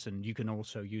action person, you can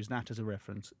also use that as a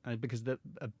reference. Because the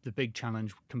big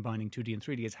challenge combining 2D and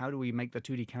 3D is how do we make the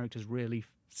 2D characters really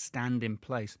stand in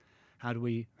place? How do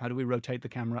we rotate the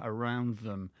camera around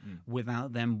them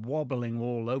without them wobbling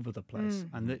all over the place?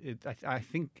 And I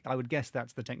think I would guess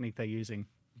that's the technique they're using.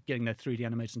 Getting their 3D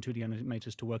animators and 2D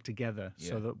animators to work together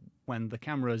so that when the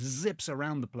camera zips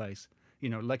around the place,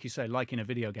 like you say, like in a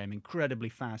video game, incredibly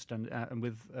fast and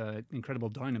with incredible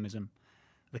dynamism,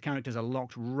 the characters are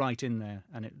locked right in there,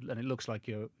 and it looks like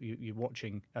you're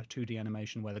watching a 2D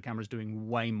animation where the camera's doing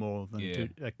way more than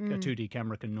a 2D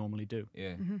camera can normally do.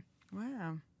 Yeah.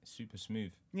 Wow. Super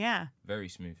smooth. Yeah. Very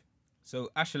smooth. So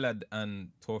Askeladd and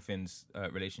Thorfinn's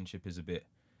relationship is a bit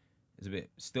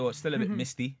still a bit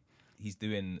misty. He's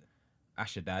doing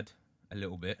Ashadad a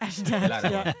little bit. Ashadad, like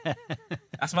that one.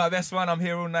 That's my best one. I'm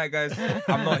here all night, guys.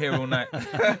 I'm not here all night.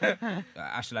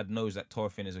 Askeladd knows that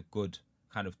Thorfinn is a good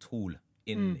kind of tool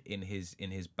in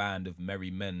his band of merry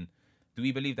men. Do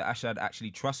we believe that Askeladd actually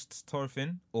trusts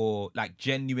Thorfinn, or like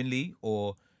genuinely,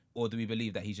 or do we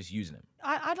believe that he's just using him?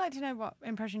 I'd like to know what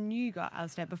impression you got,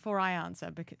 Alistair, before I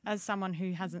answer, because as someone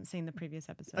who hasn't seen the previous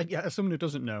episode. As someone who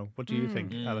doesn't know, what do you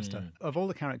think, Alistair? Of all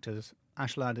the characters,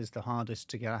 Askeladd is the hardest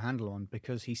to get a handle on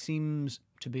because he seems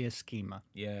to be a schemer.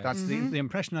 Yeah. That's the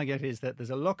impression I get, is that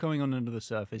there's a lot going on under the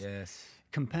surface. Yes.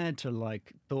 Compared to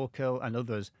like Thorkel and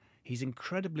others, he's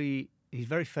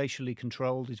very facially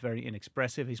controlled. He's very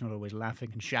inexpressive. He's not always laughing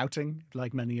and shouting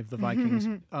like many of the Vikings.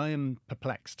 I am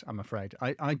perplexed, I'm afraid.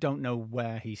 I don't know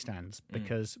where he stands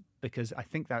because I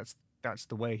think that's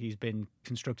the way he's been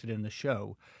constructed in the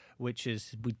show, which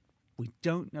is we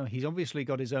don't know. He's obviously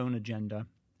got his own agenda.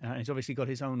 He's obviously got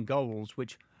his own goals,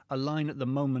 which align at the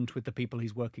moment with the people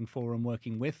he's working for and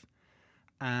working with.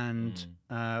 And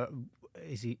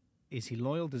is he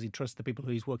loyal? Does he trust the people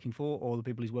who he's working for or the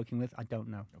people he's working with? I don't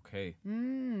know. Okay.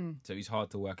 So he's hard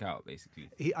to work out, basically.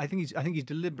 I think he's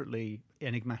deliberately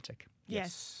enigmatic.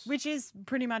 Yes. Which is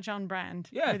pretty much on brand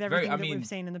with everything that we've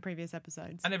seen in the previous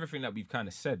episodes. And everything that we've kind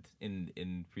of said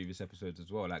in previous episodes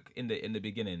as well. Like in the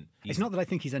beginning. It's not that I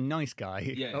think he's a nice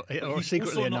guy or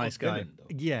secretly a nice guy.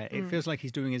 Yeah, it feels like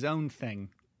he's doing his own thing.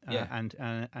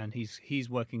 And he's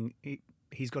working,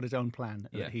 he's got his own plan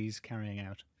that he's carrying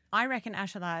out. I reckon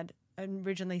Askeladd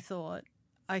originally thought,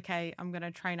 okay, I'm going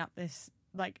to train up this,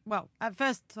 at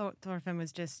first Thorfinn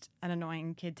was just an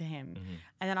annoying kid to him.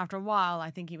 And then after a while,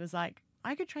 I think he was like,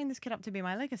 I could train this kid up to be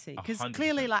my legacy. Because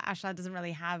clearly, Askeladd doesn't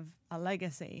really have a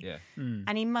legacy. Yeah.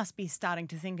 And he must be starting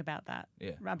to think about that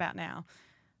about now.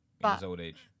 In his old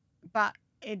age. But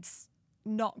it's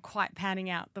not quite panning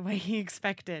out the way he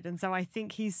expected. And so I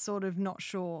think he's sort of not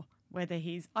sure whether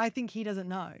I think he doesn't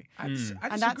know. I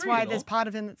and that's why there's part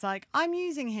of him that's like, I'm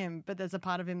using him, but there's a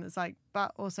part of him that's like,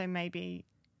 but also maybe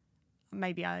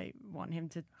I want him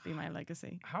to be my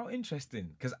legacy. How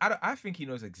interesting. Because I think he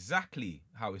knows exactly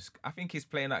I think he's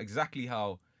playing out exactly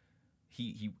how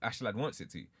he Askeladd wants it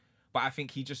to. But I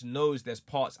think he just knows there's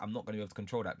parts I'm not going to be able to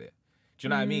control that bit. Do you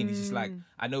know what I mean? He's just like,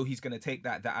 I know he's going to take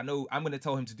that I know I'm going to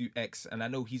tell him to do X, and I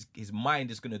know his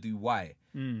mind is going to do Y.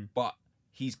 But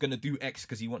he's gonna do X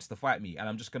because he wants to fight me, and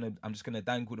I'm just gonna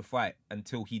dangle the fight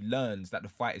until he learns that the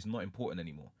fight is not important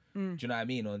anymore. Do you know what I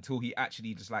mean? Or until he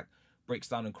actually just like breaks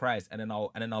down and cries, and then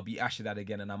I'll be Askeladd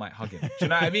again, and I might hug him. Do you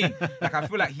know what I mean? Like I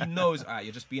feel like he knows, all right,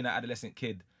 you're just being an adolescent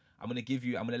kid. I'm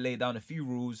gonna lay down a few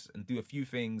rules and do a few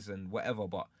things and whatever,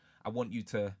 but I want you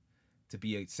to to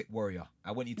be a sick warrior.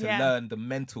 I want you to Yeah. learn the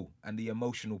mental and the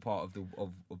emotional part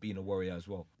of being a warrior as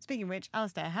well. Speaking of which,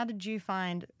 Alistair, how did you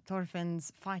find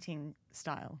Thorfinn's fighting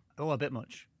style? Oh, a bit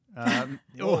much.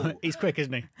 Whoa. He's quick,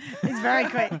 isn't he? It's very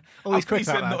quick. Oh, he's quick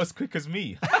said about not that. as quick as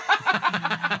me.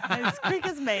 As quick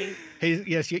as me.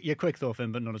 Yes, you're quick,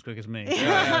 Thorfinn, but not as quick as me.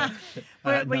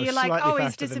 Where No, you're like, slightly oh, he's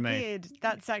faster than me. disappeared.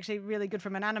 That's actually really good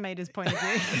from an animator's point of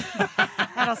view.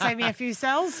 That'll save me a few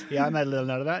cells. Yeah, I made a little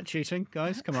note of that. Cheating,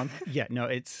 guys, come on. Yeah, no,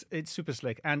 it's super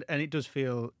slick, and it does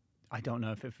feel. I don't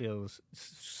know if it feels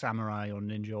samurai or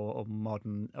ninja or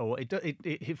modern, or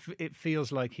it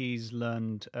feels like he's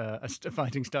learned a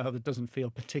fighting style that doesn't feel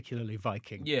particularly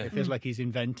Viking. Yeah. It feels like he's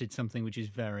invented something which is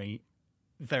very,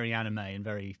 very anime and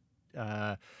very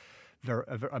a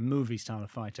movie style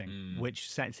of fighting, which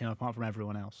sets him apart from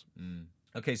everyone else.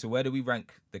 Okay, so where do we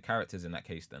rank the characters in that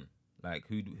case then? Like,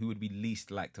 who would we least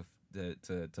like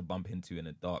to bump into in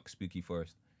a dark, spooky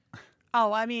forest?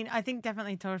 Oh, I mean, I think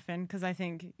definitely Thorfinn, because I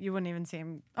think you wouldn't even see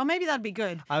him. Oh, maybe that'd be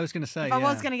good. I was going to say, If I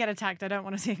was going to get attacked, I don't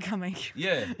want to see it coming.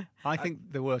 Yeah. I think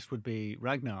the worst would be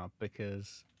Ragnar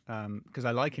because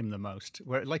I like him the most.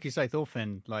 Where, like you say,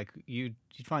 Thorfinn, like you'd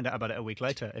find out about it a week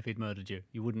later if he'd murdered you.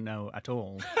 You wouldn't know at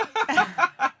all.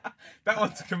 That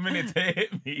one took a minute to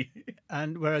hit me.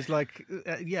 And whereas, like,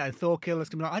 Thorkill is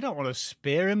going to be like, I don't want a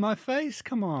spear in my face.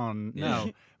 Come on,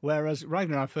 no. Whereas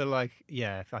Ragnar, I feel like,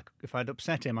 yeah, if I'd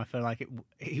upset him, I feel like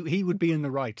he would be in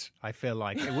the right. I feel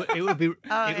like it would be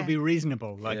would be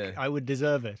reasonable. Like I would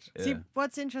deserve it. See,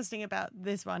 what's interesting about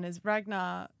this one is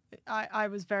Ragnar. I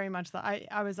was very much that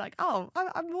I was like, oh,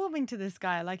 I'm warming to this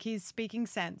guy. Like, he's speaking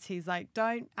sense. He's like,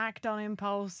 don't act on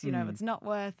impulse. You know, it's not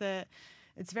worth it.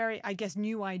 It's very, I guess,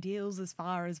 new ideals as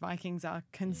far as Vikings are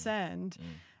concerned.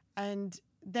 And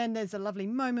then there's a lovely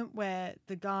moment where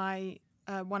the guy,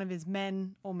 one of his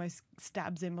men, almost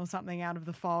stabs him or something out of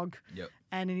the fog. Yep.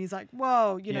 And then he's like,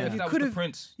 whoa, you know, Yeah, you that was could the have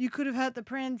prince. You could have hurt the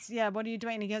prince. Yeah, what are you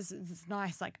doing? And he goes, this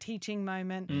nice, like, teaching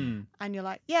moment. And you're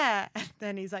like, yeah. And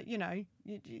then he's like, you know,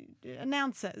 you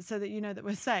announce it so that you know that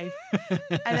we're safe.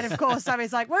 And then, of course,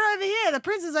 somebody's like, we're over here. The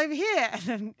prince is over here. And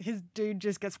then his dude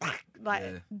just gets,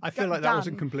 like, I feel like that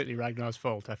wasn't done. completely Ragnar's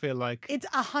fault. I feel like It's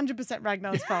 100%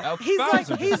 Ragnar's fault.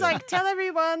 1,000%. He's like, tell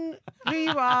everyone who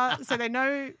you are so they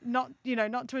know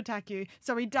not to attack you.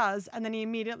 So he does, and then he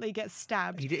immediately gets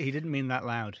stabbed. he didn't mean that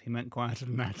loud. He meant quieter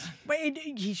than that. But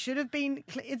he should have been.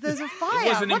 There's a fire. It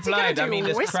wasn't What's he gonna implied. do? I mean,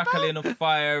 there's whisper? crackling of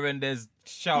fire and there's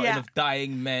shouting Yeah. of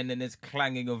dying men and there's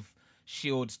clanging of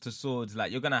shields to swords.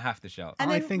 Like, you're gonna have to shout. And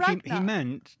I then think he Ragnar-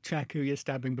 meant check who you're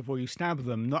stabbing before you stab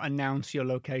them, not announce your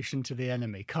location to the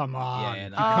enemy. Come on. Yeah,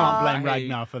 no. You can't blame I hear you.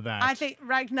 Ragnar for that. I think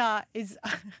Ragnar is.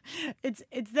 it's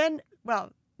then.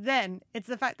 Well, then it's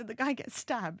the fact that the guy gets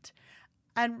stabbed,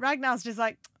 and Ragnar's just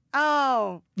like,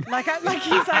 oh, he's like,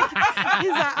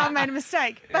 I made a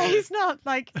mistake, but he's not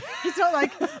like,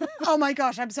 oh my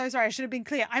gosh, I'm so sorry, I should have been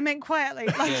clear. I meant quietly.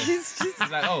 Like, Yeah. he's just.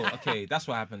 It's like, oh, okay, that's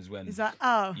what happens when He's like,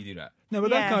 oh. you do that. No,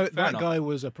 but Yeah. that enough. guy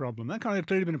was a problem. That guy had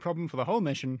clearly been a problem for the whole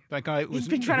mission. That guy was. He's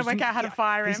been trying to work out how to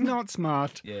fire He's him. not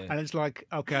smart. Yeah. And it's like,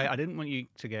 okay, I didn't want you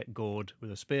to get gored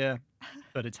with a spear,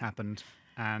 but it's happened,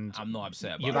 and I'm not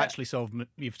upset about you've it. actually solved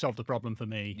the problem for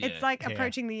me. Yeah. It's like Yeah.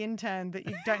 approaching the intern that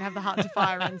you don't have the heart to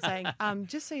fire and saying,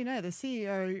 just so you know, the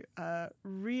CEO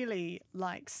really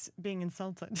likes being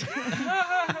insulted.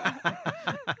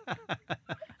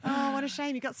 Oh, what a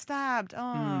shame. You got stabbed.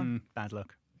 Oh. Bad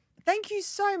luck. Thank you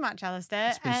so much, Alistair.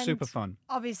 It's been And super fun.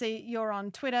 Obviously, you're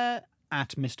on Twitter, At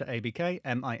Mr. ABK,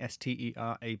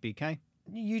 MisterABK.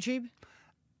 YouTube.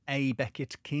 A.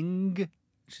 Beckett King,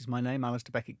 which is my name,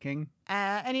 Alistair Beckett King.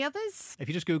 Any others? If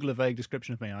you just Google a vague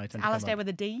description of me, I tend to come Alistair up. with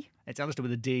a D. It's Alistair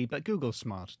with a D, but Google's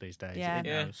smart these days. Yeah. It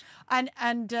Yeah. knows.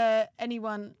 And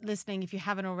anyone listening, if you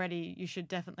haven't already, you should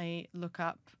definitely look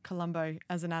up Columbo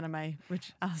as an anime,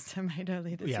 which Alistair made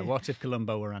earlier this Yeah, year. what if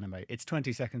Columbo were anime? It's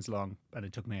 20 seconds long, and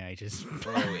it took me ages.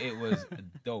 Bro, it was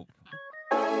dope.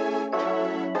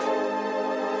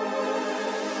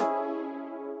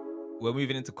 We're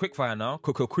moving into quickfire now.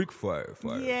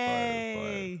 Quickfire.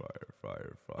 Yay.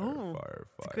 Fire. Ooh,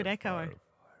 it's a good echo.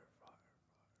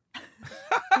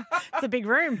 It's a big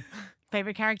room.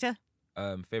 Favorite character?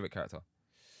 Favorite character?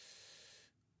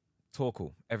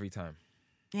 Torkel, every time.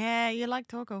 Yeah, you like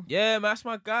Torkel. Yeah, man, that's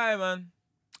my guy, man.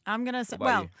 I'm going to say, What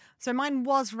about well, you? so mine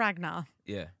was Ragnar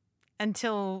Yeah.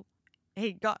 until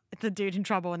he got the dude in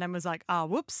trouble and then was like,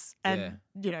 whoops. And,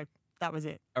 you know, that was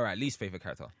it. All right, least favorite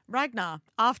character. Ragnar,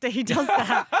 after he does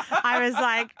that, I was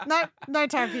like, no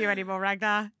time for you anymore,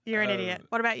 Ragnar. You're an idiot.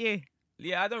 What about you?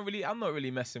 Yeah, I'm not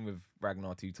really messing with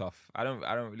Ragnar too tough. I don't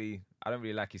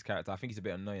really like his character. I think he's a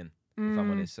bit annoying. if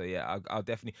I'm honest. So yeah, I'll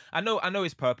definitely. I know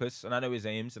his purpose and I know his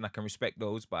aims and I can respect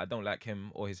those, but I don't like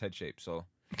him or his head shape. So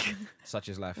such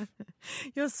is life,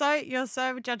 You're so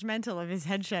judgmental of his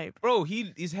head shape. bro.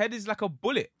 His head is like a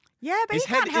bullet. Yeah, but His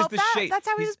he can't head is help the that. shape. That's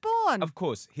how he was born. Of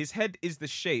course, his head is the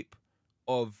shape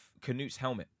of Canut's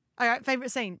helmet. All right,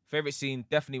 favorite scene. Favorite scene,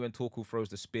 definitely when Torkel throws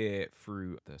the spear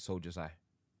through the soldier's eye.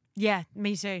 Yeah,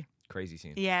 me too. Crazy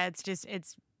scene. Yeah,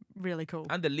 it's really cool.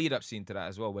 And the lead up scene to that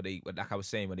as well, where they, like I was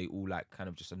saying, where they all like kind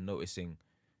of just are noticing,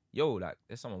 yo, like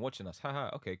there's someone watching us. Haha,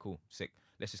 okay, cool, sick.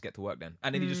 Let's just get to work then.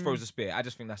 And then he just throws the spear. I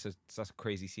just think that's a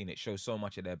crazy scene. It shows so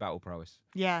much of their battle prowess.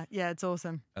 Yeah, it's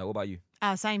awesome. What about you?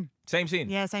 Same. Same scene?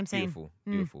 Yeah, same scene. Beautiful,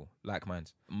 beautiful. Like mine.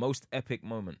 Most epic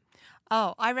moment.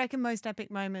 Oh, I reckon most epic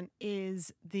moment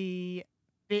is the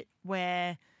bit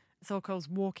where Thorkel's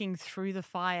walking through the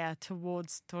fire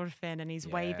towards Thorfinn and he's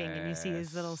waving and you see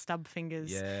his little stub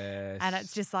fingers. Yes. And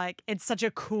it's just like, it's such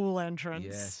a cool entrance.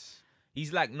 Yes.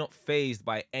 He's like not fazed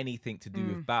by anything to do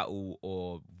with battle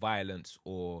or violence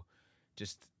or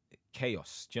just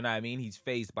chaos. Do you know what I mean? He's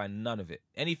fazed by none of it.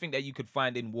 Anything that you could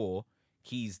find in war,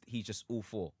 he's just all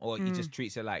for. Or he just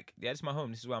treats it like, yeah, this is my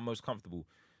home. This is where I'm most comfortable.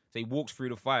 So he walks through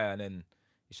the fire and then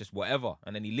it's just whatever.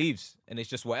 And then he leaves and it's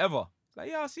just whatever. It's like,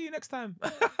 yeah, I'll see you next time.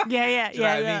 Yeah. Do you know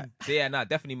what I mean? So yeah,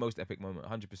 definitely most epic moment,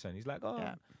 100%. He's like,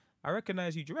 I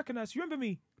recognize you. Do you recognize? You remember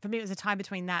me? For me, it was a tie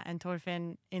between that and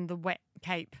Thorfinn in the wet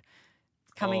cape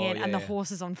coming in and the horse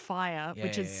is on fire,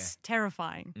 which is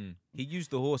terrifying. He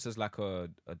used the horse as like a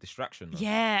distraction. Though.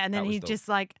 Yeah, and then he dope. just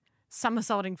like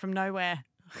somersaulting from nowhere.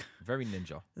 Very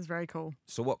ninja. It was very cool.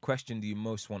 So what question do you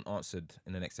most want answered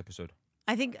in the next episode?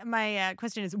 I think my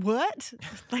question is, what?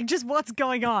 Like, just what's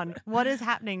going on? What is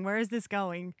happening? Where is this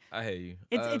going? I hear you.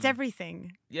 It's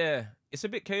everything. Yeah, it's a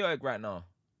bit chaotic right now.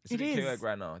 It's a bit chaotic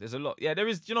right now. There's a lot. Yeah, there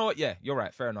is. You know what? Yeah, you're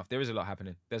right. Fair enough. There is a lot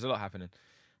happening. There's a lot happening.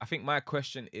 I think my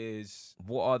question is,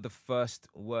 what are the first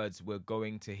words we're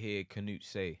going to hear Canute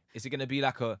say? Is it going to be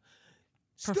like a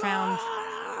profound,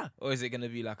 or is it going to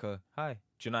be like a hi?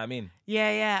 Do you know what I mean?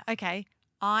 Yeah. Okay.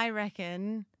 I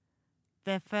reckon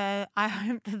I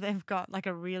hope that they've got like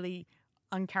a really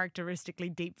uncharacteristically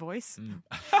deep voice.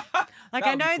 Like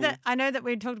I know that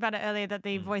we talked about it earlier that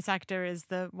the voice actor is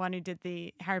the one who did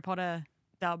the Harry Potter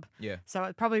dub. Yeah. So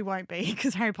it probably won't be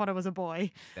because Harry Potter was a boy.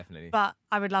 Definitely. But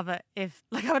I would love it if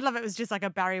it was just like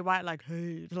a Barry White like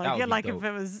hey like dope. if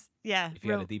it was if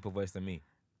you had a deeper voice than me.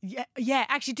 Yeah.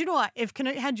 Actually, do you know what? If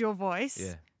Canute had your voice.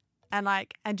 Yeah.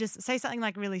 And just say something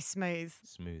like really smooth.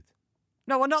 Smooth.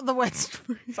 No, well, not the word.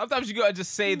 Sometimes you gotta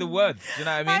just say the word. Do you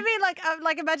know what I mean? I mean,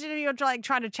 like imagine if you're like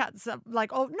trying to chat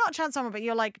or not chat someone, but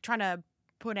you're like trying to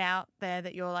put out there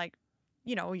that you're like,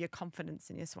 you know, all your confidence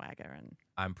and your swagger and.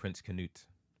 I'm Prince Canute.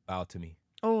 Bow to me.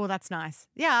 Oh, that's nice.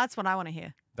 Yeah, that's what I want to hear.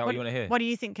 Is that what you want to hear? What do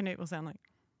you think Canute will sound like?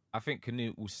 I think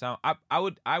Canute will sound. I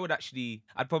would actually.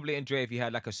 I'd probably enjoy if he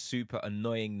had like a super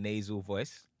annoying nasal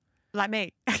voice. Like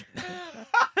me. It's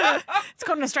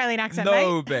called an Australian accent, mate.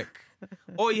 No, Beck.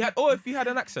 Or if he had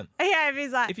an accent. Yeah, if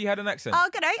he's like. If he had an accent. Oh,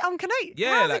 g'day, I'm Canute.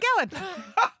 Yeah, how's it going?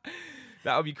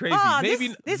 That would be crazy. Oh,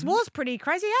 Maybe this war's pretty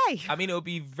crazy, eh? I mean, it would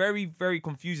be very, very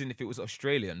confusing if it was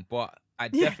Australian, but I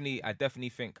definitely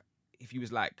think if he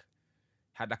was like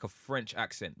had like a French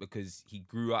accent because he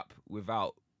grew up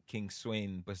without King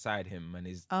Sweyn beside him and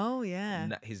his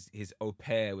his au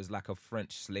pair was like a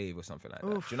French slave or something like that.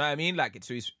 Do you know what I mean? Like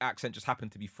so his accent just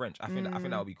happened to be French. I think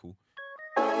that would be cool.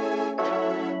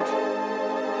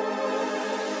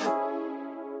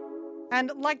 And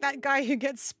like that guy who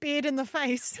gets speared in the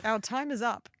face, our time is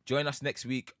up. Join us next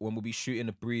week when we'll be shooting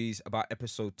the breeze about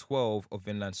episode 12 of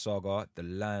Vinland Saga, The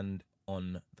Land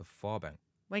on the Farbank.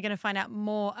 We're going to find out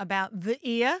more about the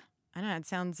ear. I know, it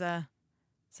sounds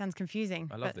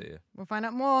confusing. I love the ear. We'll find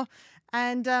out more.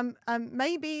 And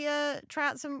maybe try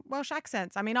out some Welsh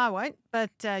accents. I mean, I won't,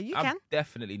 but you can. I'm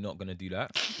definitely not going to do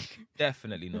that.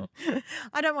 Definitely not.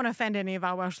 I don't want to offend any of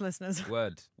our Welsh listeners.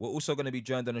 Word. We're also going to be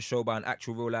joined on a show by an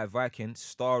actual real-life Viking,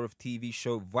 star of TV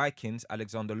show Vikings,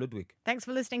 Alexander Ludwig. Thanks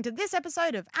for listening to this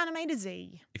episode of Anime to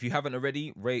Z. If you haven't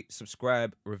already, rate,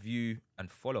 subscribe, review,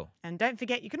 and follow. And don't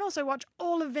forget, you can also watch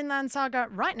all of Vinland Saga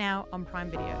right now on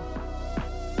Prime Video.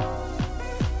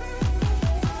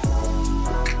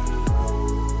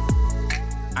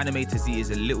 Anime to Z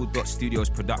is a Little Dot Studios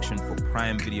production for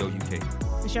Prime Video UK.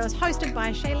 The show is hosted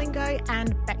by Shay Lingo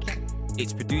and Becky.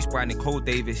 It's produced by Nicole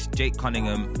Davis, Jake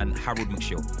Cunningham, and Harold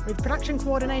McShill. With production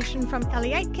coordination from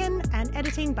Ellie Aitken and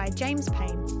editing by James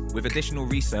Payne. With additional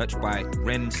research by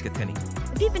Ren Scateni.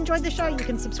 If you've enjoyed the show, you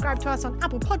can subscribe to us on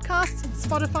Apple Podcasts,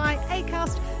 Spotify,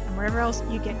 Acast, and wherever else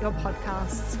you get your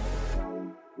podcasts.